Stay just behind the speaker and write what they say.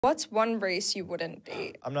What's one race you wouldn't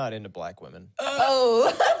date? I'm not into black women.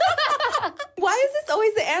 Oh. Why is this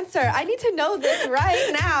always the answer? I need to know this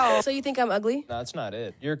right now. So you think I'm ugly? No, that's not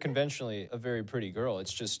it. You're conventionally a very pretty girl.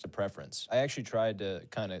 It's just a preference. I actually tried to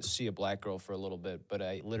kind of see a black girl for a little bit, but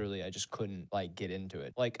I just couldn't, like, get into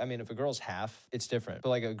it. Like, I mean, if a girl's half, it's different. But,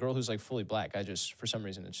 like, a girl who's, like, fully black, for some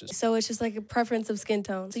reason, it's just... So it's just, like, a preference of skin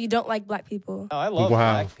tone. So you don't like black people? No, I love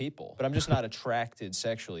black people, but I'm just not attracted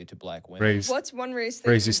sexually to black women. What's one race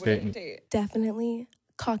that you wouldn't date? Definitely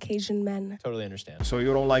Caucasian men. Totally understand. So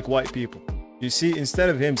you don't like white people? You see, instead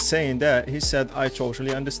of him saying that, he said, I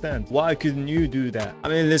totally understand. Why couldn't you do that? I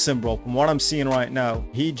mean, listen, bro, from what I'm seeing right now,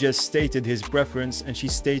 he just stated his preference and she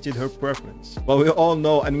stated her preference. But we all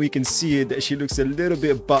know and we can see it that she looks a little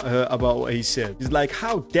bit butthurt about what he said. He's like,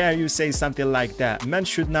 how dare you say something like that? Men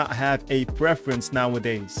should not have a preference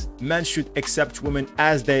nowadays. Men should accept women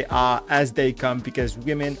as they are, as they come, because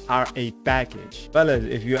women are a package. Fellas,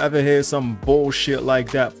 if you ever hear some bullshit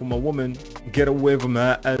like that from a woman, get away from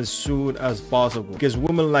her as soon as possible, because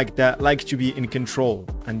women like that like to be in control,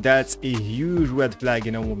 and that's a huge red flag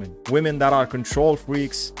in a woman. Women that are control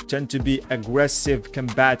freaks tend to be aggressive,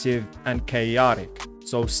 combative, and chaotic.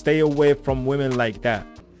 So stay away from women like that.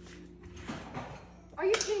 Are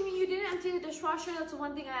you kidding me? You didn't empty the dishwasher? That's the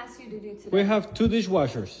one thing I asked you to do today. We have 2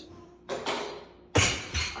 dishwashers.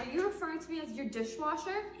 Are you referring to me as your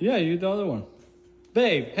dishwasher? Yeah, you're the other one.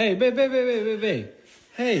 Babe, hey, babe.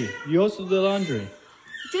 Hey, you also do the laundry.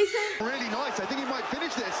 Jason? Really nice. I think he might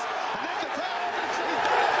finish this. And then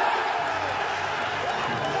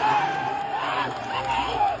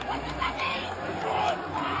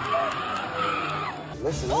the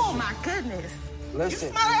Listen. Oh my goodness. Listen.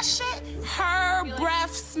 You smell that shit? Her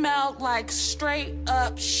breath smelled like straight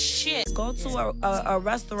up shit. Go to a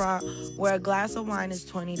restaurant where a glass of wine is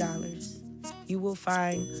 $20. You will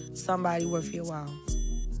find somebody worth your while.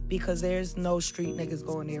 Because there's no street niggas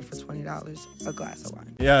going there for $20 a glass of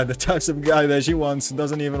wine. Yeah, the types of guy that she wants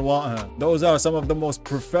doesn't even want her. Those are some of the most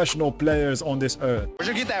professional players on this earth. Where'd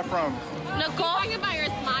you get that from? Nicole, talking about your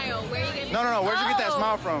smile. Where are you getting? No. Where'd you get that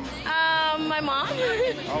smile from? My mom.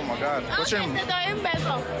 Oh my God. What's your name?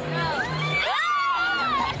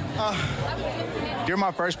 You're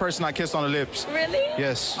my first person I kissed on the lips. Really?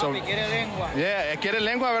 Yes. So, yeah, ¿quieres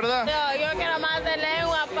lengua, verdad? No, yo quiero más de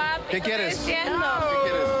lengua, papi. ¿Qué quieres? ¿Qué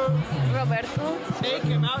quieres? Roberto. Take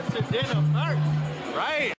him out to dinner first.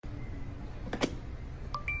 Right.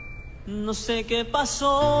 No sé qué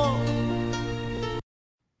pasó.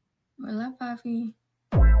 Hola, papi.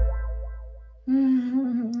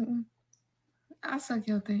 I suck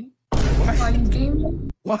your dick. While you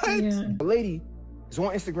gaming? What? Yeah. A lady is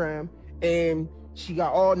on Instagram and she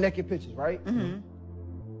got all naked pictures, right? Mm-hmm.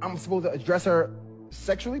 I'm supposed to address her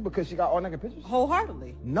sexually because she got all naked pictures?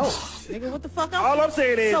 Wholeheartedly. No. Nigga, what the fuck? All I'm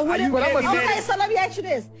saying is, so okay, so let me ask you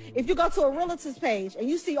this. If you go to a realtor's page and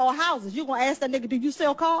you see all houses, you gonna ask that nigga, do you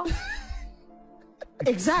sell cars?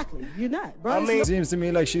 Exactly. You're not, bro. I mean, it seems to me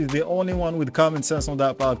like she's the only one with common sense on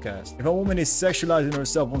that podcast. If a woman is sexualizing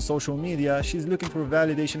herself on social media, she's looking for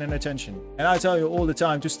validation and attention. And I tell you all the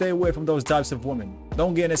time to stay away from those types of women.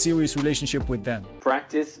 Don't get in a serious relationship with them.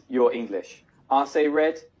 Practice your English. I'll say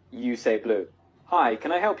red, you say blue. Hi,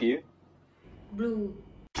 can I help you? Blue.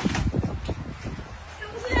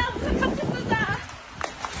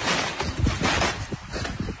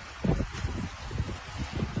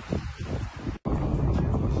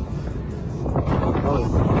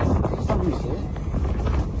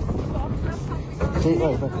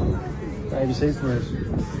 I just say first.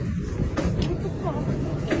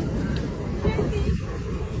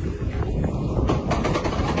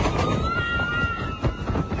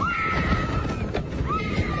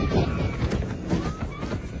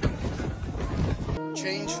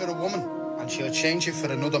 Change for a woman, and she'll change it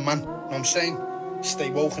for another man. Know what I'm saying? Stay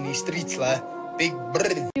woke in these streets, like big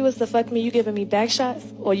brr. You was to fuck me, you giving me back shots,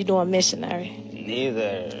 or you doing missionary?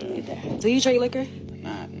 Neither. Do you drink liquor?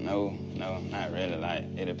 No, not really. Like,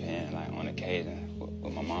 it depends, like, on occasion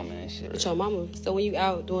with my mama and shit. With your mama? So when you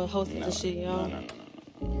out doing hostess and shit, you know?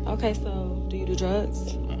 No. Okay, so do you do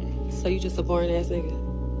drugs? So you just a boring ass nigga?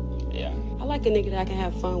 Yeah. I like a nigga that I can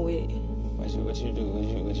have fun with. What you do?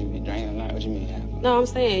 What you be drinking a lot? What you mean have fun? No, I'm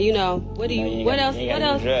saying, you know, what do you, what else? Do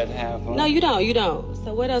drugs to have fun? No, you don't.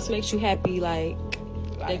 So what else makes you happy, like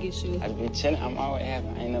that gets you? I be chilling, I'm always happy,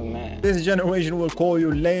 I ain't never mad. This generation will call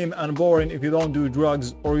you lame and boring if you don't do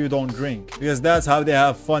drugs or you don't drink, because that's how they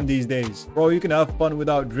have fun these days. Bro, you can have fun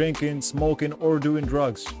without drinking, smoking, or doing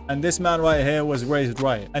drugs. And this man right here was raised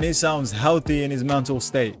right, and he sounds healthy in his mental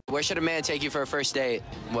state. Where should a man take you for a first date?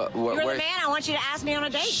 You're the man, I want you to ask me on a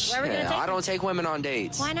date. Where are we gonna take I don't take women on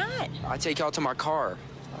dates. Why not? I take y'all to my car.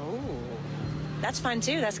 Oh, that's fun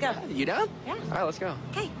too. Let's go. You down? Yeah. All right, let's go.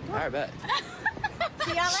 Okay. All right, bet.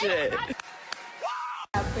 See y'all Shit. later.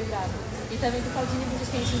 Obrigada. E também do Claudinho pra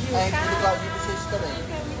gente que a gente viu.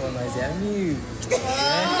 Mas é amigo.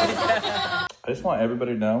 I just want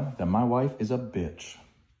everybody to know that my wife is a bitch.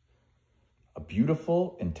 A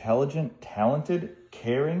beautiful, intelligent, talented,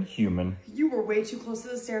 caring human. You were way too close to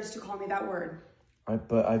the stairs to call me that word.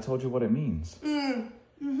 But I told you what it means. Mm-hmm.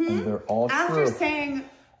 And they're all After true. saying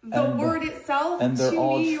the word itself, And they're to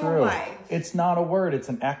all me, true. your wife. It's not a word, it's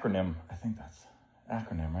an acronym. I think that's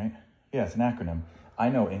acronym, right? Yeah, it's an acronym. I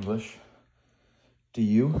know English. Do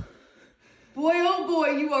you? Boy, oh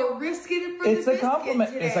boy, you are risking it for It's the a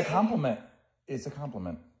compliment. biscuit It's a today. compliment. It's a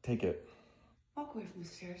compliment. Take it. Walk away from the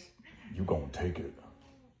stairs. You gonna take it.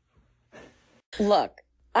 Look,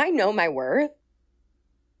 I know my worth,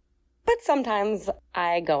 but sometimes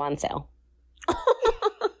I go on sale.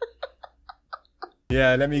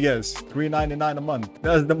 Yeah, let me guess. $3.99 a month.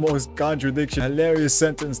 That's the most contradiction, hilarious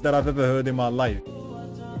sentence that I've ever heard in my life.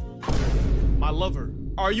 My lover,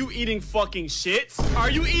 are you eating fucking shit? Are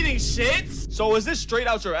you eating shit? So is this straight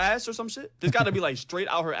out your ass or some shit? This gotta be like straight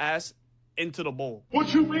out her ass into the bowl.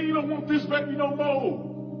 What you mean you don't want this baby no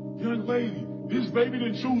more? Young lady, this baby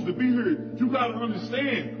didn't choose to be here. You gotta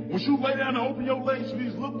understand, when you lay down and open your legs to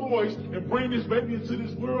these little boys and bring this baby into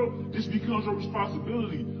this world, this becomes your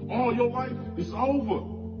responsibility. All your life, it's over.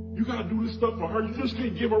 You gotta do this stuff for her. You just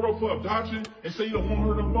can't give her up for adoption and say you don't want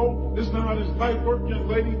her no more. That's not how this life works, young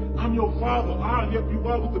lady. I'm your father. I'll help you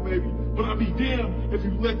out with the baby. But I'll be damned if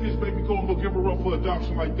you let this baby go and go give her up for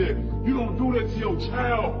adoption like that. You don't do that to your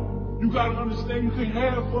child. You gotta understand you can't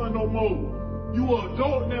have fun no more. You are an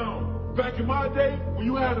adult now. Back in my day, when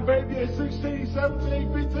you had a baby at 16,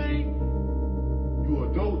 17, 15, you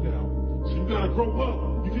are adult now. So you gotta grow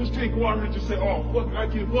up. You just can't go out here and just say, oh, fuck it, I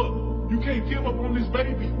give up. You can't give up on this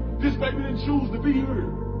baby. This baby didn't choose to be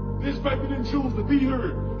here. This baby didn't choose to be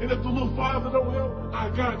here. And if the little father don't help, I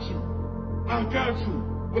got you. I got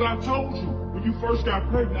you. But I told you, when you first got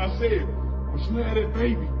pregnant, I said, once you had that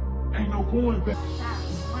baby, ain't no going back.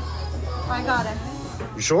 I got it.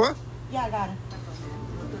 You sure? Yeah, I got it.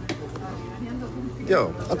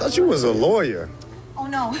 Yo, I thought you was a lawyer. Oh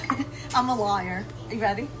no, I'm a liar. Are you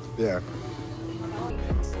ready? Yeah.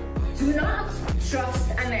 Do not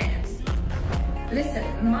trust a man.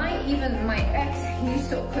 Listen, my ex, he used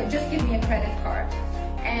to just give me a credit card.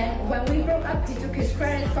 And when we broke up, he took his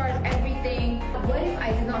credit card, everything. What if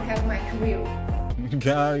I did not have my career?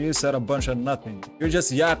 God, you said a bunch of nothing. You're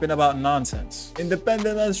just yapping about nonsense.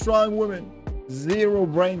 Independent and strong women. Zero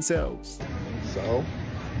brain cells. So,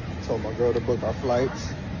 I told my girl to book our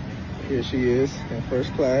flights. Here she is in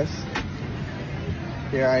first class.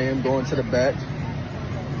 Here I am going to the back.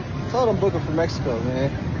 Told them book her for Mexico,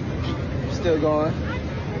 man. Still going.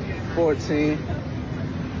 14,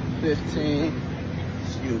 15,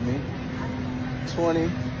 excuse me, 20,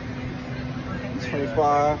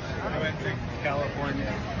 25,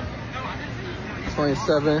 California,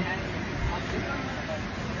 27,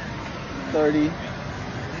 30,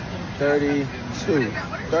 32,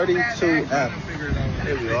 32F.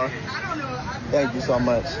 Here we are. Thank you so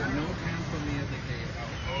much.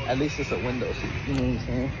 At least it's a window seat, you know what I'm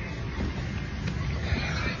saying?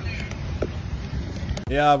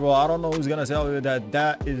 Yeah, bro, I don't know who's gonna tell you that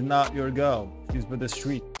that is not your girl. She's with the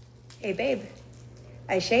street. Hey, babe.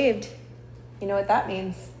 I shaved. You know what that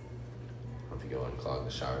means? I hope you go unclog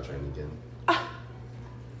the shower drain again.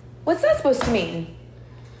 What's that supposed to mean?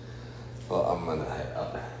 Well, I'm gonna head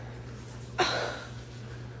up.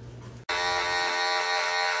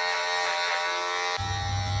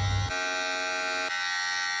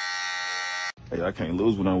 Hey, I can't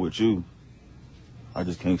lose when I'm with you. I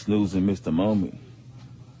just can't snooze and miss the moment.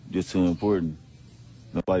 Just too important.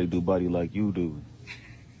 Nobody do body like you do.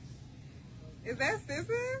 Is that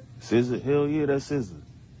SZA? SZA? Hell yeah, that's SZA.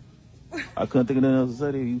 I couldn't think of nothing else to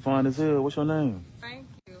say to you. You fine as hell. What's your name? Thank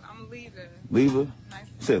you. I'm Lita. Leva? Nice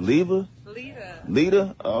You said Leva? Lita.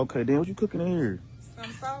 Lita? Oh, okay, then what you cooking in here?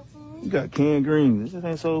 Some soul food? You got canned greens. This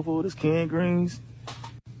ain't soul food. This canned greens.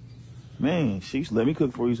 Man, she used to let me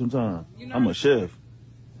cook for you sometime. You know I'm a chef.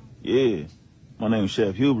 Yeah. My name's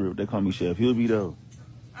Chef Hubert. They call me Chef Hubie, though.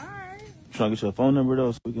 Alright. Trying to get your phone number,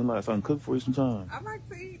 though, so we can, like, so I can cook for you sometime. I like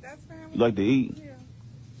to eat. That's family. You like to eat? Yeah.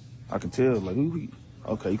 I can tell. Like,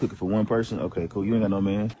 okay, you cooking for one person? Okay, cool. You ain't got no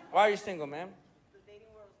man. Why are you single, man?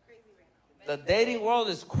 The dating world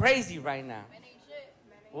is crazy right now.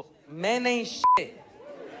 Men ain't shit.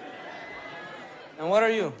 And what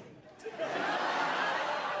are you?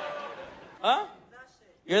 Huh?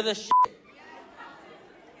 You're the shit.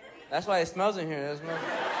 That's why it smells in here. It smells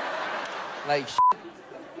like shit.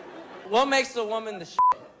 What makes a woman the shit?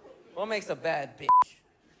 What makes a bad bitch?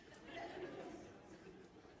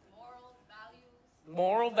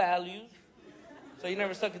 Moral values. So you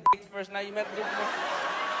never sucked a dick the first night you met the dude?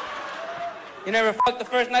 You never fucked the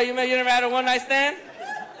first night you met? You never had a one-night stand?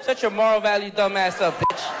 Shut your moral value dumb ass up,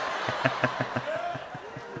 bitch.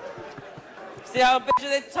 See how bitches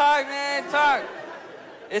they talk, man? They talk.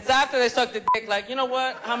 It's after they suck the dick, like, you know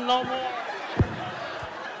what? I'm no more.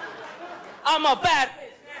 I'm a bad bitch.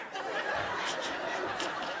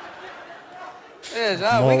 Yes,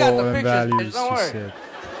 we got the pictures, bitch. Don't worry.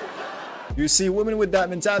 You see, women with that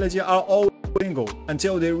mentality are always single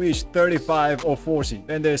until they reach 35 or 40.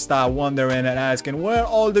 Then they start wondering and asking where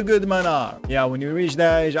all the good men are. Yeah, when you reach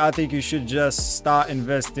that age, I think you should just start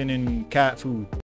investing in cat food.